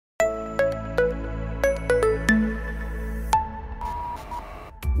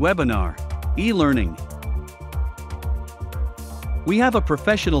Webinar. E-learning. We have a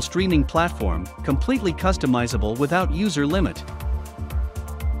professional streaming platform, completely customizable without user limit.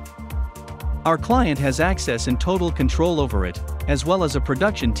 Our client has access and total control over it, as well as a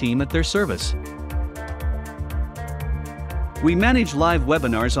production team at their service. We manage live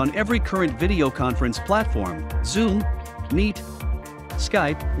webinars on every current video conference platform, Zoom, Meet,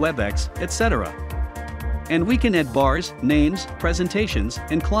 Skype, WEBEX, etc. And we can add bars, names, presentations,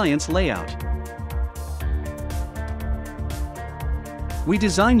 and client's layout. We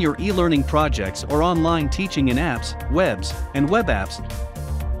design your e-learning projects or online teaching in apps, webs, and web apps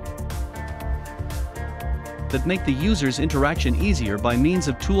that make the user's interaction easier by means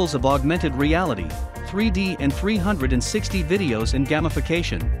of tools of augmented reality, 3D and 360 videos and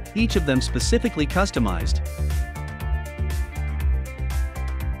gamification, each of them specifically customized.